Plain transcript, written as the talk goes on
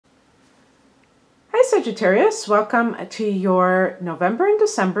Hi Sagittarius, welcome to your November and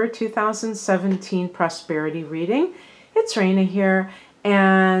December 2017 prosperity reading. It's Raina here,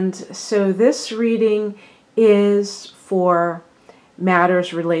 and so this reading is for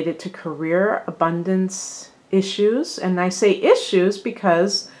matters related to career, abundance issues, and I say issues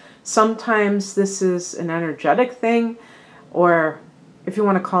because sometimes this is an energetic thing, or if you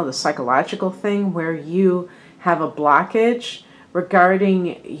want to call it a psychological thing, where you have a blockage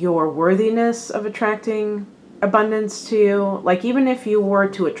regarding your worthiness of attracting abundance to you. Like, even if you were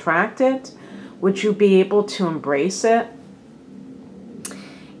to attract it, would you be able to embrace it?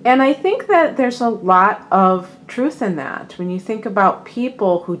 And I think that there's a lot of truth in that. When you think about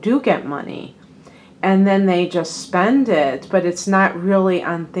people who do get money and then they just spend it, but it's not really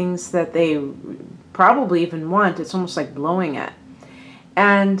on things that they probably even want. It's almost like blowing it.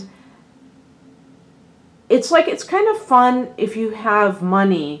 And it's kind of fun if you have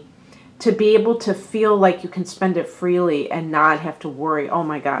money to be able to feel like you can spend it freely and not have to worry, oh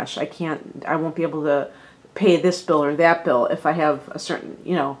my gosh, I won't be able to pay this bill or that bill if I have a certain,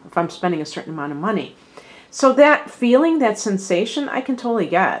 if I'm spending a certain amount of money. So that feeling, that sensation, I can totally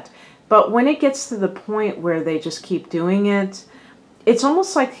get. But when it gets to the point where they just keep doing it, it's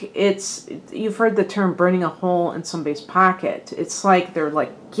almost like you've heard the term burning a hole in somebody's pocket. It's like they're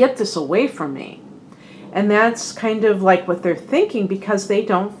like, get this away from me. And that's kind of like what they're thinking because they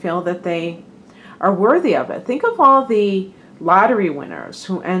don't feel that they are worthy of it. Think of all the lottery winners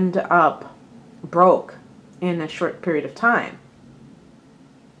who end up broke in a short period of time.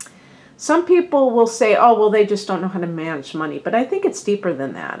 Some people will say, oh, well, they just don't know how to manage money. But I think it's deeper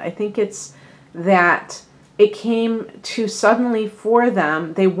than that. I think it's that it came too suddenly for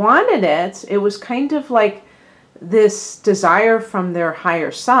them. They wanted it. It was kind of like this desire from their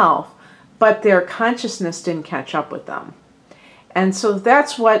higher self, but their consciousness didn't catch up with them. And so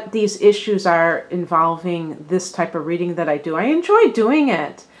that's what these issues are involving this type of reading that I do. I enjoy doing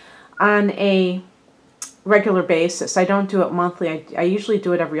it on a regular basis. I don't do it monthly. I usually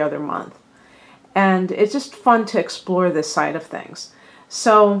do it every other month. And it's just fun to explore this side of things.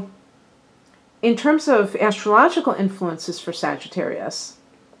 So in terms of astrological influences for Sagittarius,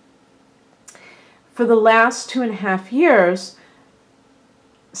 for the last 2.5 years,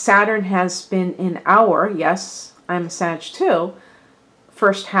 Saturn has been in our, yes, I'm a Sag too,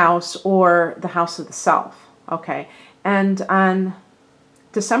 first house or the house of the self, okay? And on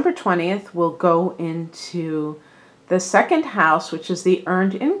December 20th, we'll go into the second house, which is the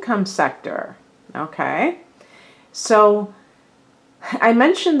earned income sector, okay? So I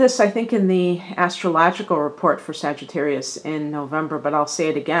mentioned this, I think, in the astrological report for Sagittarius in November, but I'll say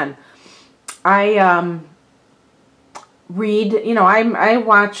it again. I read, I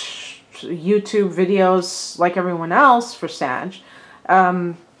watch YouTube videos like everyone else for Sag.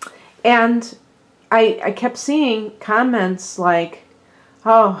 And I kept seeing comments like,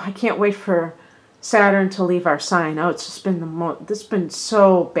 oh, I can't wait for Saturn to leave our sign. Oh, it's just been this has been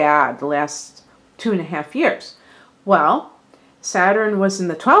so bad the last 2.5 years. Well, Saturn was in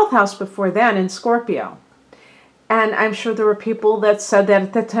the 12th house before that in Scorpio. And I'm sure there were people that said that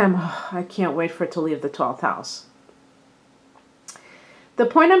at that time, oh, I can't wait for it to leave the 12th house. The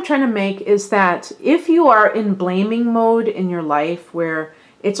point I'm trying to make is that if you are in blaming mode in your life where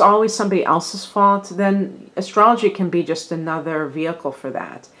it's always somebody else's fault, then astrology can be just another vehicle for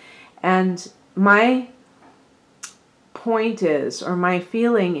that. And my point is, or my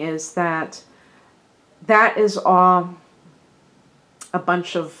feeling is that that is all a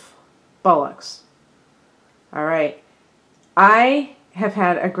bunch of bullocks. All right. I have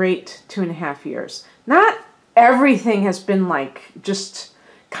had a great 2.5 years. Not everything has been like just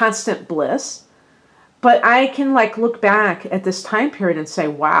constant bliss, but I can like look back at this time period and say,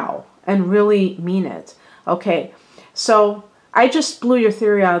 wow, and really mean it. Okay, so I just blew your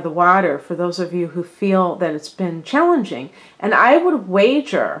theory out of the water for those of you who feel that it's been challenging. And I would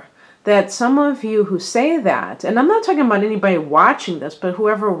wager that some of you who say that, and I'm not talking about anybody watching this, but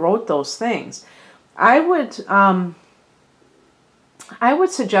whoever wrote those things, I would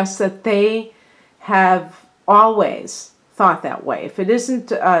suggest that they have always thought that way. If it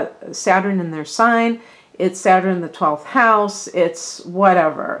isn't Saturn in their sign, it's Saturn in the 12th house, it's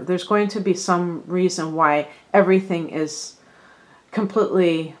whatever. There's going to be some reason why everything is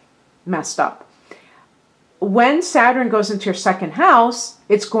completely messed up. When Saturn goes into your second house,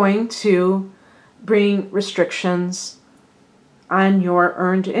 it's going to bring restrictions on your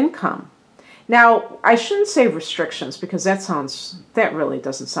earned income. Now, I shouldn't say restrictions because that really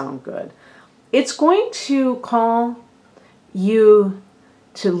doesn't sound good. It's going to call you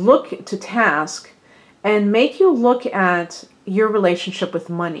to task and make you look at your relationship with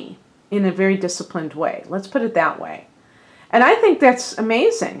money. in a very disciplined way. Let's put it that way. And I think that's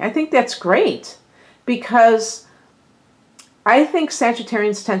amazing. I think that's great, because I think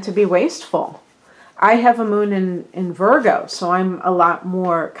Sagittarians tend to be wasteful. I have a moon in Virgo, so I'm a lot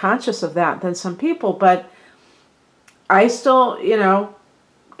more conscious of that than some people, but I still, you know,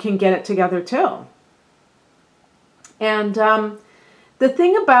 can get it together too. And the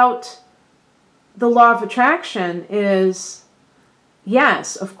thing about the law of attraction is,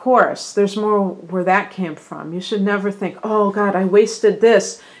 yes, of course, there's more where that came from. You should never think, oh God, I wasted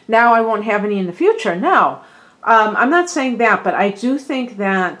this, now I won't have any in the future. No, I'm not saying that, but I do think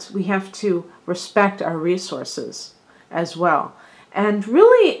that we have to respect our resources as well. And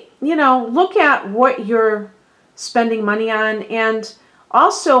really, you know, look at what you're spending money on, and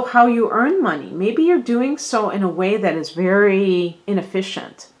also how you earn money. Maybe you're doing so in a way that is very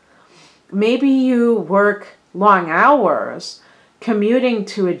inefficient. Maybe you work long hours commuting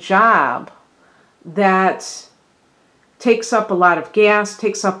to a job that takes up a lot of gas,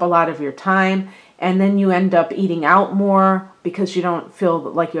 takes up a lot of your time, and then you end up eating out more because you don't feel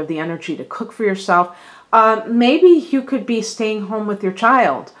like you have the energy to cook for yourself. Maybe you could be staying home with your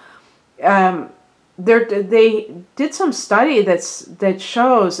child. They did some study that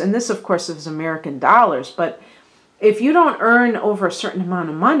shows, and this of course is American dollars, but if you don't earn over a certain amount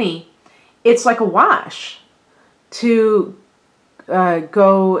of money, it's like a wash to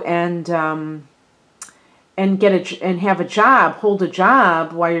go and have a job, hold a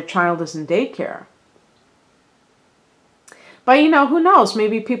job while your child is in daycare. But you know, who knows?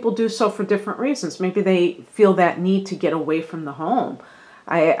 Maybe people do so for different reasons. Maybe they feel that need to get away from the home.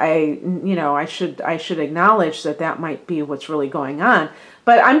 I should acknowledge that might be what's really going on.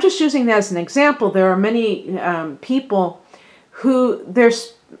 But I'm just using that as an example. There are many people who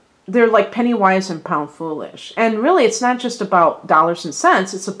they're like penny wise and pound foolish. And really, it's not just about dollars and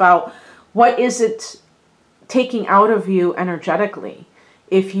cents. It's about what is it taking out of you energetically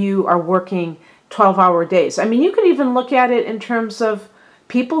if you are working 12-hour days. I mean, you could even look at it in terms of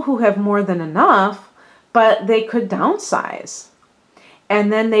people who have more than enough, but they could downsize.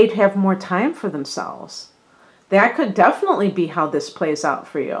 And then they'd have more time for themselves. That could definitely be how this plays out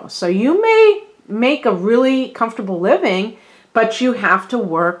for you. So you may make a really comfortable living, but you have to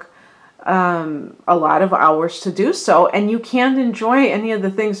work a lot of hours to do so. And you can't enjoy any of the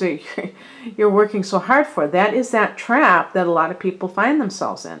things that you're working so hard for. That is that trap that a lot of people find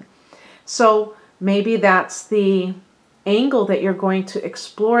themselves in. So maybe that's the angle that you're going to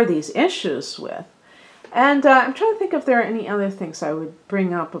explore these issues with. And I'm trying to think if there are any other things I would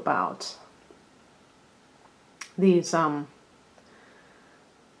bring up about these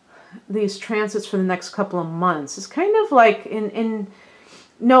transits for the next couple of months. It's kind of like in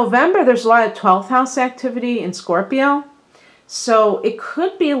November, there's a lot of 12th house activity in Scorpio. So it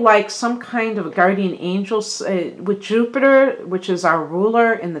could be like some kind of guardian angels with Jupiter, which is our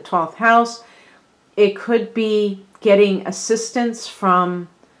ruler in the 12th house. It could be getting assistance from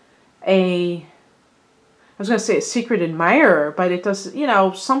I was going to say a secret admirer, but it does, you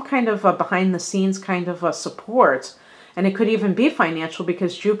know, some kind of a behind the scenes kind of a support. And it could even be financial,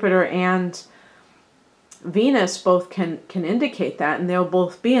 because Jupiter and Venus both can indicate that, and they'll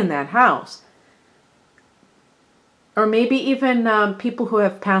both be in that house. Or maybe even people who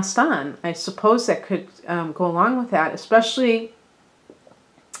have passed on. I suppose that could go along with that, especially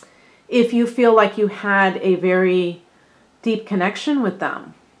if you feel like you had a very deep connection with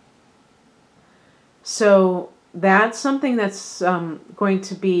them. So that's something that's going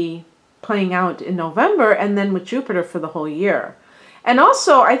to be playing out in November, and then with Jupiter for the whole year. And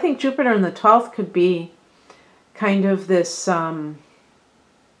also, I think Jupiter in the 12th could be kind of this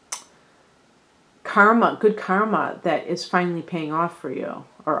karma, good karma that is finally paying off for you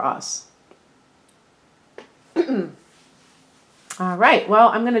or us. All right, well,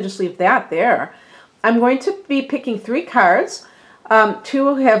 I'm going to just leave that there. I'm going to be picking 3 cards.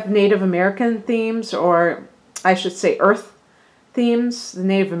 2 have Native American themes, or I should say Earth themes. The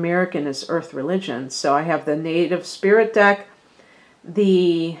Native American is Earth religion. So I have the Native Spirit deck,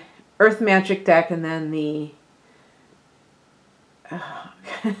 the Earth Magic deck, and then the...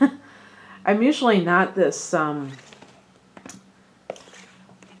 I'm usually not this... I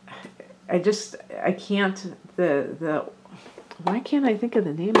can't... Why can't I think of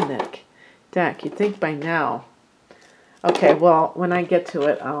the name of that deck? You'd think by now. Okay, well, when I get to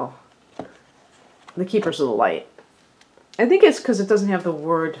it, the Keepers of the Light. I think it's because it doesn't have the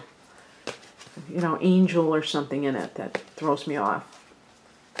word, you know, angel or something in it that throws me off.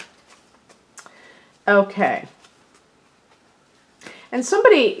 Okay. And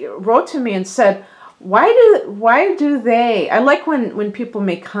somebody wrote to me and said, Why do they, I like when people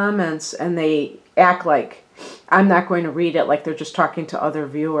make comments and they act like I'm not going to read it, like they're just talking to other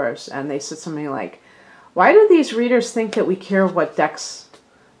viewers, and they said something like, why do these readers think that we care what decks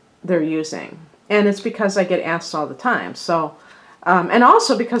they're using? And it's because I get asked all the time. So, and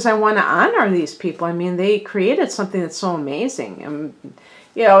also because I want to honor these people. I mean, they created something that's so amazing. And,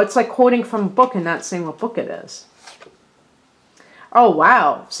 you know, it's like quoting from a book and not saying what book it is. Oh,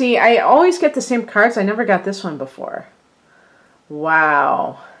 wow. See, I always get the same cards. I never got this one before.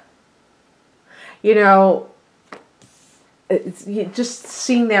 Wow. You know, just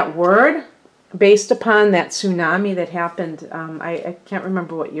seeing that word based upon that tsunami that happened, I can't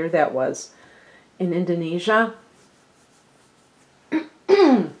remember what year that was, in Indonesia.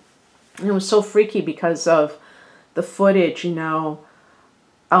 And it was so freaky because of the footage, you know.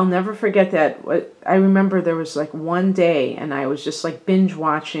 I'll never forget that. I remember there was like one day and I was just like binge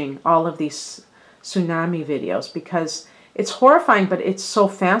watching all of these tsunami videos because it's horrifying, but it's so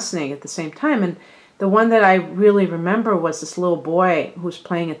fascinating at the same time. And the one that I really remember was this little boy who was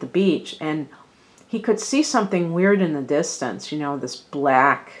playing at the beach, and he could see something weird in the distance, you know, this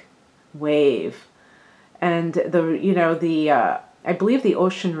black wave. And I believe the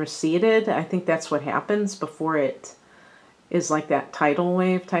ocean receded. I think that's what happens before it is like that tidal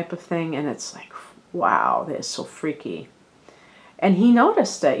wave type of thing. And it's like, wow, that is so freaky. And he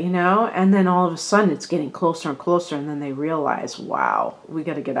noticed it, you know, and then all of a sudden it's getting closer and closer. And then they realize, wow, we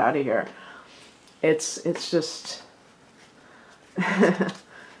got to get out of here. It's just,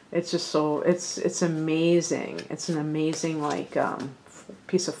 it's just so, it's amazing. It's an amazing, like,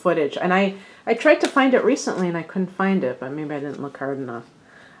 piece of footage. And I tried to find it recently and I couldn't find it, but maybe I didn't look hard enough.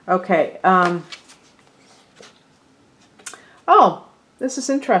 Okay. Oh, this is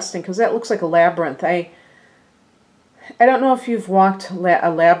interesting because that looks like a labyrinth. I don't know if you've walked a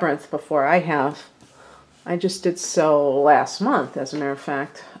labyrinth before. I have. I just did so last month, as a matter of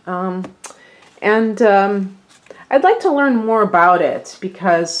fact. I'd like to learn more about it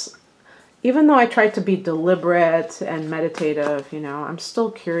because even though I tried to be deliberate and meditative, you know, I'm still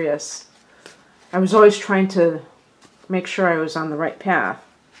curious. I was always trying to make sure I was on the right path.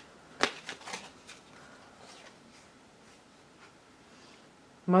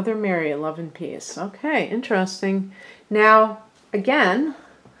 Mother Mary, love and peace. Okay, interesting. Now, again,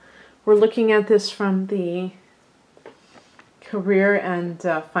 we're looking at this from the career and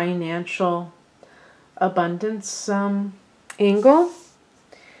financial abundance angle.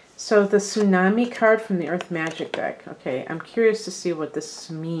 So the tsunami card from the Earth Magic deck. Okay, I'm curious to see what this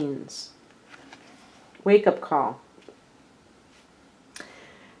means. Wake up call.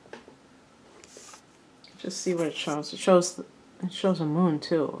 Just see what it shows. It shows a moon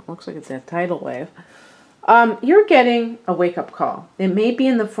too. It looks like it's that tidal wave. You're getting a wake-up call. It may be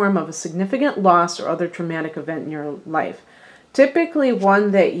in the form of a significant loss or other traumatic event in your life, typically one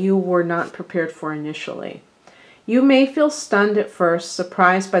that you were not prepared for initially. You may feel stunned at first,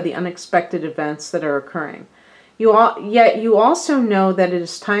 surprised by the unexpected events that are occurring. Yet you also know that it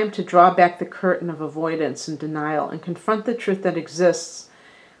is time to draw back the curtain of avoidance and denial and confront the truth that exists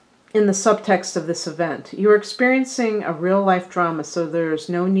in the subtext of this event. You are experiencing a real-life drama, so there is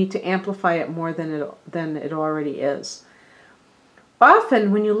no need to amplify it more than it already is.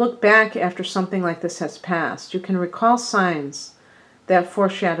 Often, when you look back after something like this has passed, you can recall signs that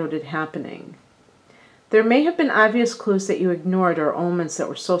foreshadowed it happening. There may have been obvious clues that you ignored or omens that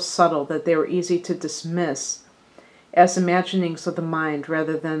were so subtle that they were easy to dismiss as imaginings of the mind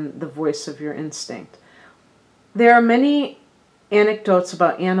rather than the voice of your instinct. There are many anecdotes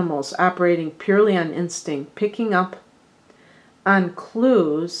about animals operating purely on instinct, picking up on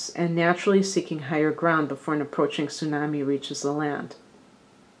clues and naturally seeking higher ground before an approaching tsunami reaches the land.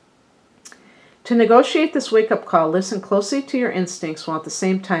 To negotiate this wake-up call, listen closely to your instincts while at the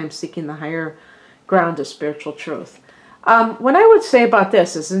same time seeking the higher ground of spiritual truth. What I would say about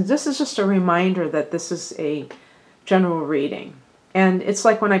this is, and this is just a reminder that this is a general reading. And it's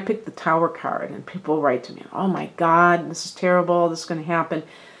like when I pick the Tower card and people write to me, oh my God, this is terrible, this is going to happen.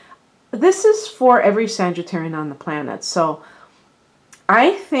 This is for every Sagittarian on the planet. So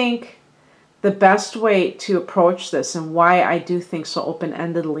I think the best way to approach this, and why I do think so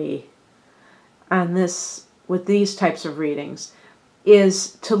open-endedly on this, with these types of readings,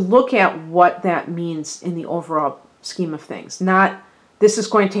 is to look at what that means in the overall scheme of things. Not, this is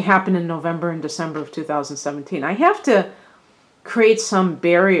going to happen in November and December of 2017. I have to create some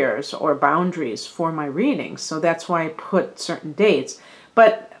barriers or boundaries for my readings. So that's why I put certain dates.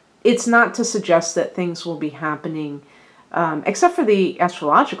 But it's not to suggest that things will be happening, except for the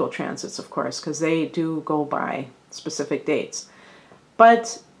astrological transits, of course, because they do go by specific dates.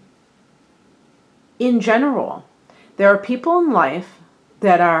 But in general, there are people in life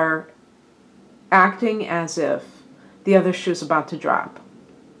that are acting as if the other shoe's about to drop.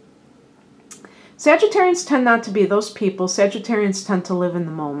 Sagittarians tend not to be those people. Sagittarians tend to live in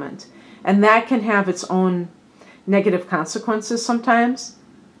the moment. And that can have its own negative consequences sometimes.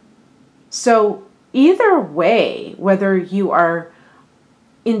 So either way, whether you are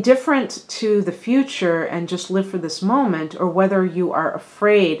indifferent to the future and just live for this moment, or whether you are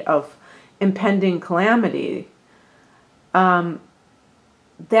afraid of impending calamity, that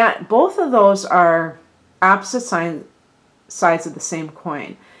both of those are opposite sides of the same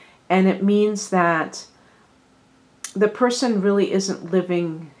coin. And it means that the person really isn't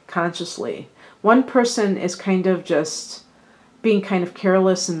living consciously. One person is kind of just being kind of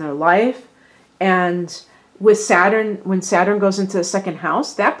careless in their life. And with Saturn, when Saturn goes into the second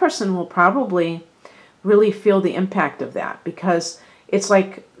house, that person will probably really feel the impact of that, because it's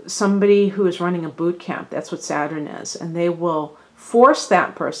like somebody who is running a boot camp. That's what Saturn is. And they will force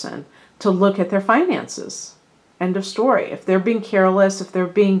that person to look at their finances. End of story. If they're being careless, if they're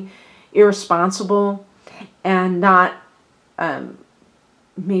being irresponsible and not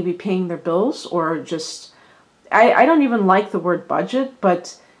maybe paying their bills, or just, I don't even like the word budget,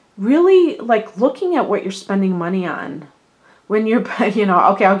 but really like looking at what you're spending money on. When you're,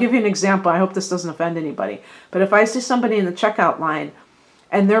 okay, I'll give you an example. I hope this doesn't offend anybody. But if I see somebody in the checkout line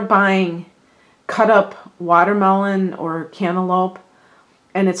and they're buying cut up watermelon or cantaloupe,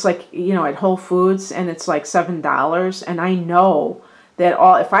 and it's like, at Whole Foods, and it's like $7, and I know that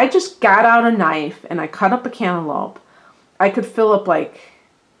if I just got out a knife and I cut up a cantaloupe, I could fill up like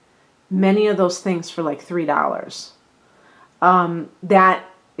many of those things for like $3. That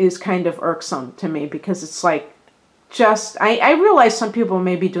is kind of irksome to me, because it's like, I realize some people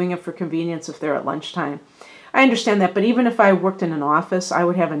may be doing it for convenience if they're at lunchtime. I understand that, but even if I worked in an office, I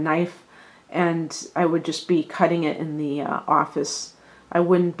would have a knife and I would just be cutting it in the office. I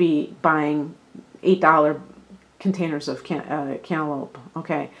wouldn't be buying $8 containers of cantaloupe.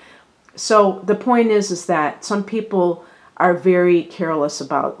 Okay, so the point is that some people are very careless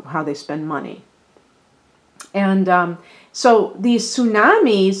about how they spend money. And so these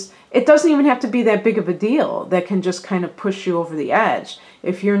tsunamis, it doesn't even have to be that big of a deal. That can just kind of push you over the edge.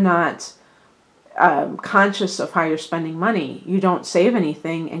 If you're not conscious of how you're spending money, you don't save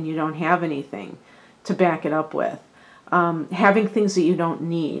anything and you don't have anything to back it up with. Having things that you don't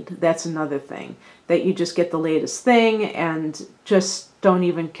need, that's another thing. That you just get the latest thing and just don't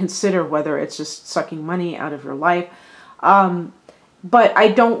even consider whether it's just sucking money out of your life. But I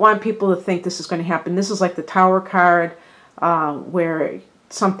don't want people to think this is going to happen. This is like the Tower card, where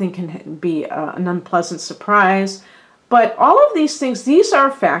something can be an unpleasant surprise. But all of these things, these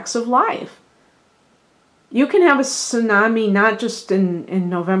are facts of life. You can have a tsunami not just in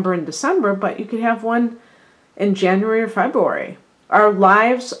November and December, but you could have one in January or February. Our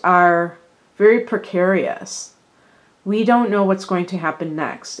lives are very precarious. We don't know what's going to happen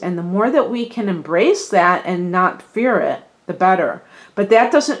next. And the more that we can embrace that and not fear it, the better. But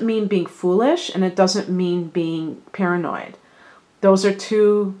that doesn't mean being foolish, and it doesn't mean being paranoid. Those are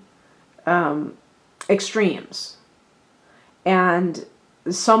two extremes. And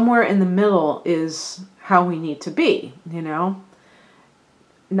somewhere in the middle is how we need to be,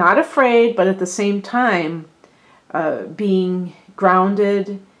 Not afraid, but at the same time, being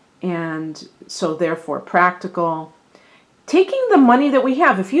grounded and so therefore practical. Taking the money that we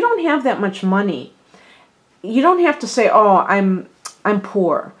have. If you don't have that much money, you don't have to say, oh, I'm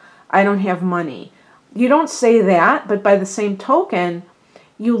poor, I don't have money. You don't say that, but by the same token,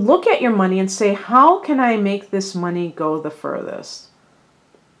 you look at your money and say, how can I make this money go the furthest?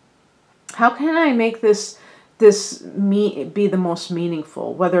 How can I make this be the most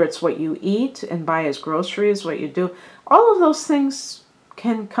meaningful? Whether it's what you eat and buy as groceries, what you do, all of those things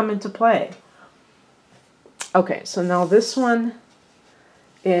can come into play. Okay, so now this one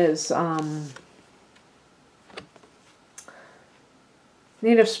is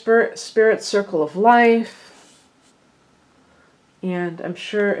Native Spirit Circle of Life. And I'm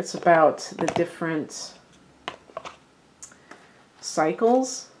sure it's about the different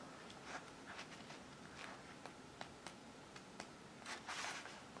cycles.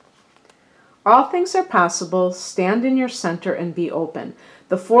 All things are possible. Stand in your center and be open.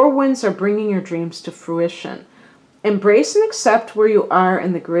 The four winds are bringing your dreams to fruition. Embrace and accept where you are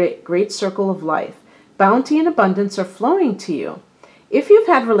in the great circle of life. Bounty and abundance are flowing to you. If you've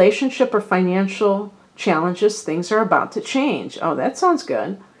had relationship or financial challenges, things are about to change. Oh, that sounds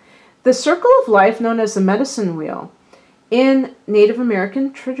good. The circle of life, known as the medicine wheel, in Native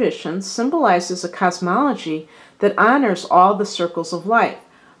American traditions, symbolizes a cosmology that honors all the circles of life.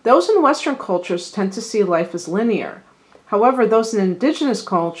 Those in Western cultures tend to see life as linear. However, those in indigenous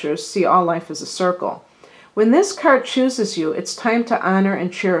cultures see all life as a circle. When this card chooses you, it's time to honor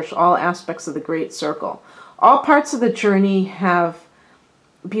and cherish all aspects of the Great Circle. All parts of the journey have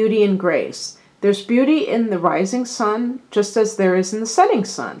beauty and grace. There's beauty in the rising sun, just as there is in the setting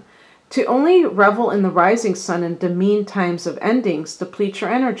sun. To only revel in the rising sun and demean times of endings depletes your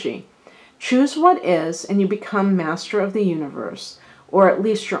energy. Choose what is, and you become master of the universe, or at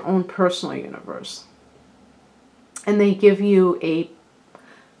least your own personal universe. And they give you a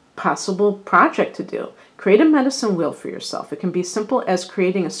possible project to do. Create a medicine wheel for yourself. It can be simple as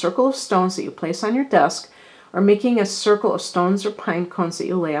creating a circle of stones that you place on your desk, or making a circle of stones or pine cones that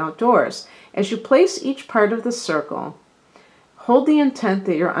you lay outdoors. As you place each part of the circle, hold the intent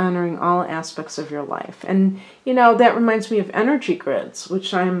that you're honoring all aspects of your life. And, you know, that reminds me of energy grids,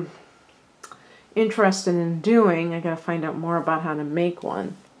 which I'm interested in doing. I got to find out more about how to make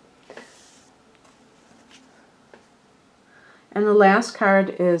one. And the last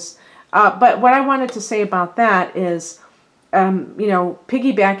card is, but what I wanted to say about that is, you know,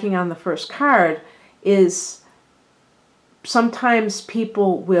 piggybacking on the first card is sometimes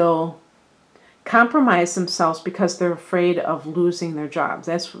people will compromise themselves because they're afraid of losing their jobs.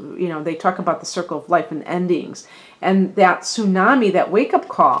 That's, you know, they talk about the circle of life and endings and that tsunami, that wake-up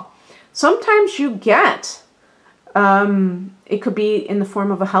call. Sometimes you get, it could be in the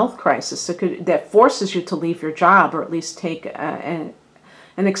form of a health crisis that forces you to leave your job or at least take an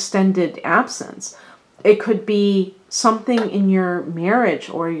extended absence. It could be something in your marriage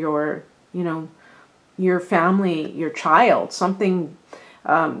or your, you know, your family, your child, something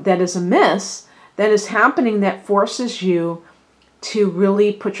that is amiss, that is happening that forces you to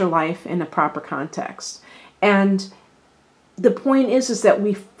really put your life in a proper context. And the point is that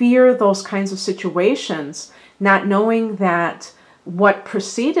we fear those kinds of situations, not knowing that what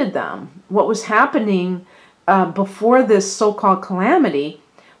preceded them, what was happening before this so-called calamity,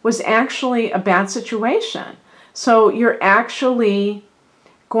 was actually a bad situation. So you're actually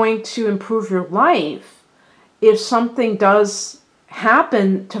going to improve your life if something does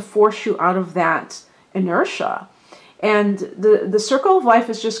happen to force you out of that inertia. And the circle of life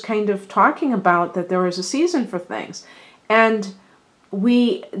is just kind of talking about that there is a season for things. And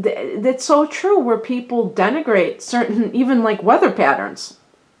that's so true, where people denigrate certain, even like weather patterns.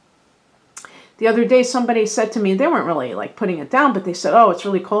 The other day somebody said to me, they weren't really like putting it down, but they said, oh, it's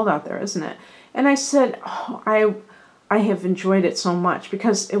really cold out there, isn't it? And I said, oh, I have enjoyed it so much,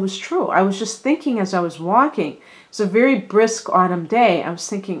 because it was true. I was just thinking as I was walking, it's a very brisk autumn day. I was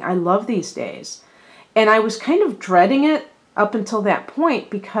thinking, I love these days. And I was kind of dreading it up until that point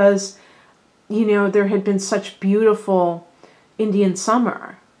because, you know, there had been such beautiful Indian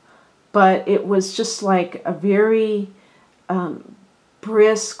summer. But it was just like a very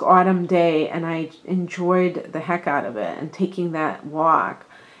brisk autumn day, and I enjoyed the heck out of it and taking that walk.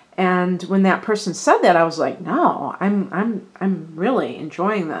 And when that person said that, I was like, no, I'm really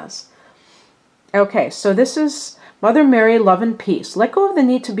enjoying this. Okay, so this is Mother Mary, love and peace. Let go of the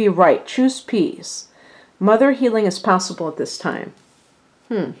need to be right. Choose peace. Mother, healing is possible at this time.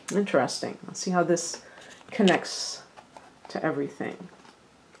 Interesting. Let's see how this connects to everything.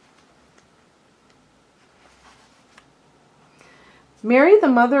 Mary, the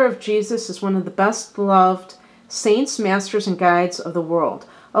mother of Jesus, is one of the best beloved saints, masters, and guides of the world.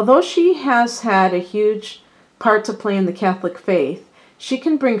 Although she has had a huge part to play in the Catholic faith, she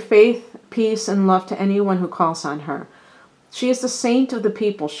can bring faith, peace, and love to anyone who calls on her. She is the saint of the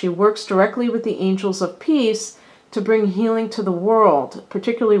people. She works directly with the angels of peace to bring healing to the world,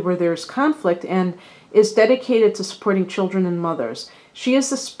 particularly where there is conflict, and is dedicated to supporting children and mothers. She is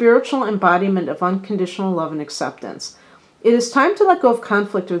the spiritual embodiment of unconditional love and acceptance. It is time to let go of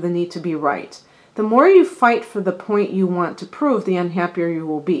conflict or the need to be right. The more you fight for the point you want to prove, the unhappier you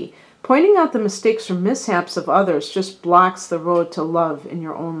will be. Pointing out the mistakes or mishaps of others just blocks the road to love in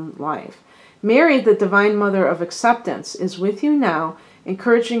your own life. Mary, the divine mother of acceptance, is with you now,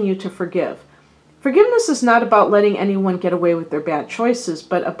 encouraging you to forgive. Forgiveness is not about letting anyone get away with their bad choices,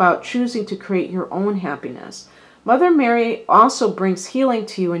 but about choosing to create your own happiness. Mother Mary also brings healing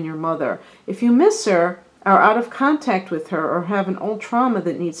to you and your mother. If you miss her, are out of contact with her, or have an old trauma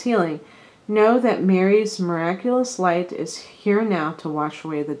that needs healing, know that Mary's miraculous light is here now to wash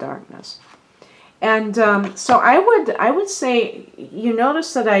away the darkness. And so I would say, you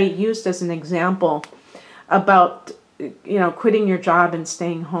notice that I used as an example about, you know, quitting your job and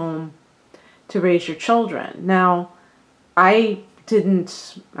staying home to raise your children. Now, I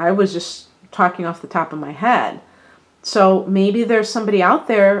was just talking off the top of my head. So maybe there's somebody out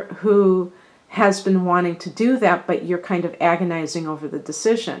there who has been wanting to do that, but you're kind of agonizing over the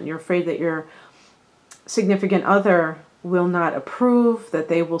decision. You're afraid that your significant other will not approve, that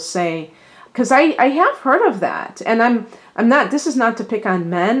they will say, because I have heard of that, and I'm not, this is not to pick on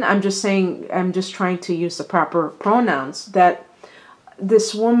men, I'm just saying, I'm just trying to use the proper pronouns, that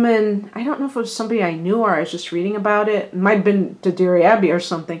this woman, I don't know if it was somebody I knew or I was just reading about it might have been to Deary Abbey or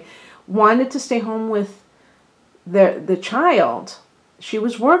something, wanted to stay home with the child. She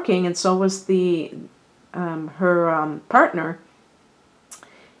was working, and so was her partner,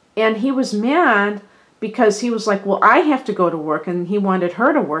 and he was mad because he was like, well, I have to go to work, and he wanted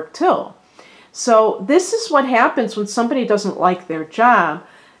her to work too. So this is what happens when somebody doesn't like their job.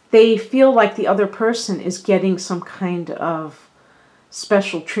 They feel like the other person is getting some kind of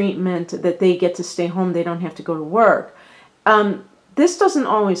special treatment, that they get to stay home, they don't have to go to work. This doesn't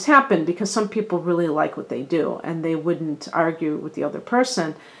always happen, because some people really like what they do and they wouldn't argue with the other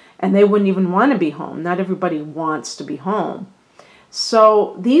person, and they wouldn't even want to be home. Not everybody wants to be home.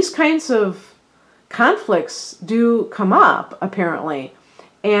 So these kinds of conflicts do come up, apparently,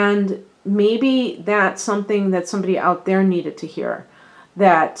 and maybe that's something that somebody out there needed to hear,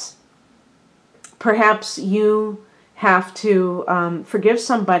 that perhaps you have to forgive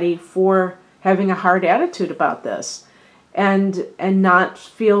somebody for having a hard attitude about this, and not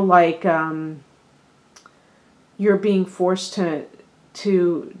feel like you're being forced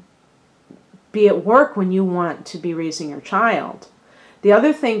to be at work when you want to be raising your child. The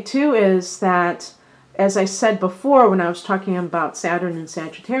other thing too is that, as I said before when I was talking about Saturn and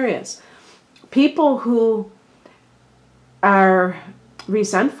Sagittarius, people who are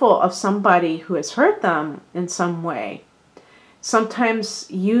resentful of somebody who has hurt them in some way sometimes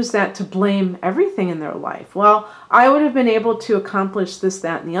use that to blame everything in their life. Well, I would have been able to accomplish this,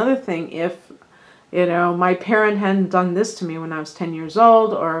 that, and the other thing if, you know, my parent hadn't done this to me when I was 10 years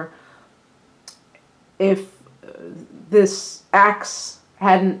old, or if this ex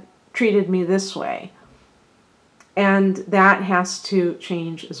hadn't treated me this way. And that has to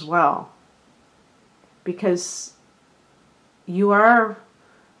change as well, because you are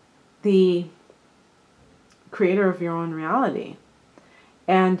the creator of your own reality.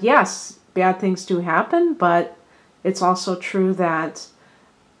 And yes, bad things do happen, but it's also true that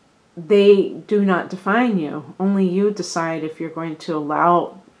they do not define you. Only you decide if you're going to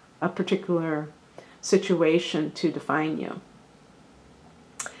allow a particular situation to define you.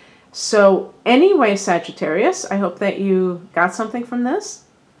 So anyway, Sagittarius, I hope that you got something from this,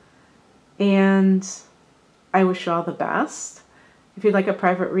 and I wish you all the best. If you'd like a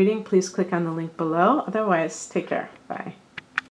private reading, please click on the link below. Otherwise, take care. Bye.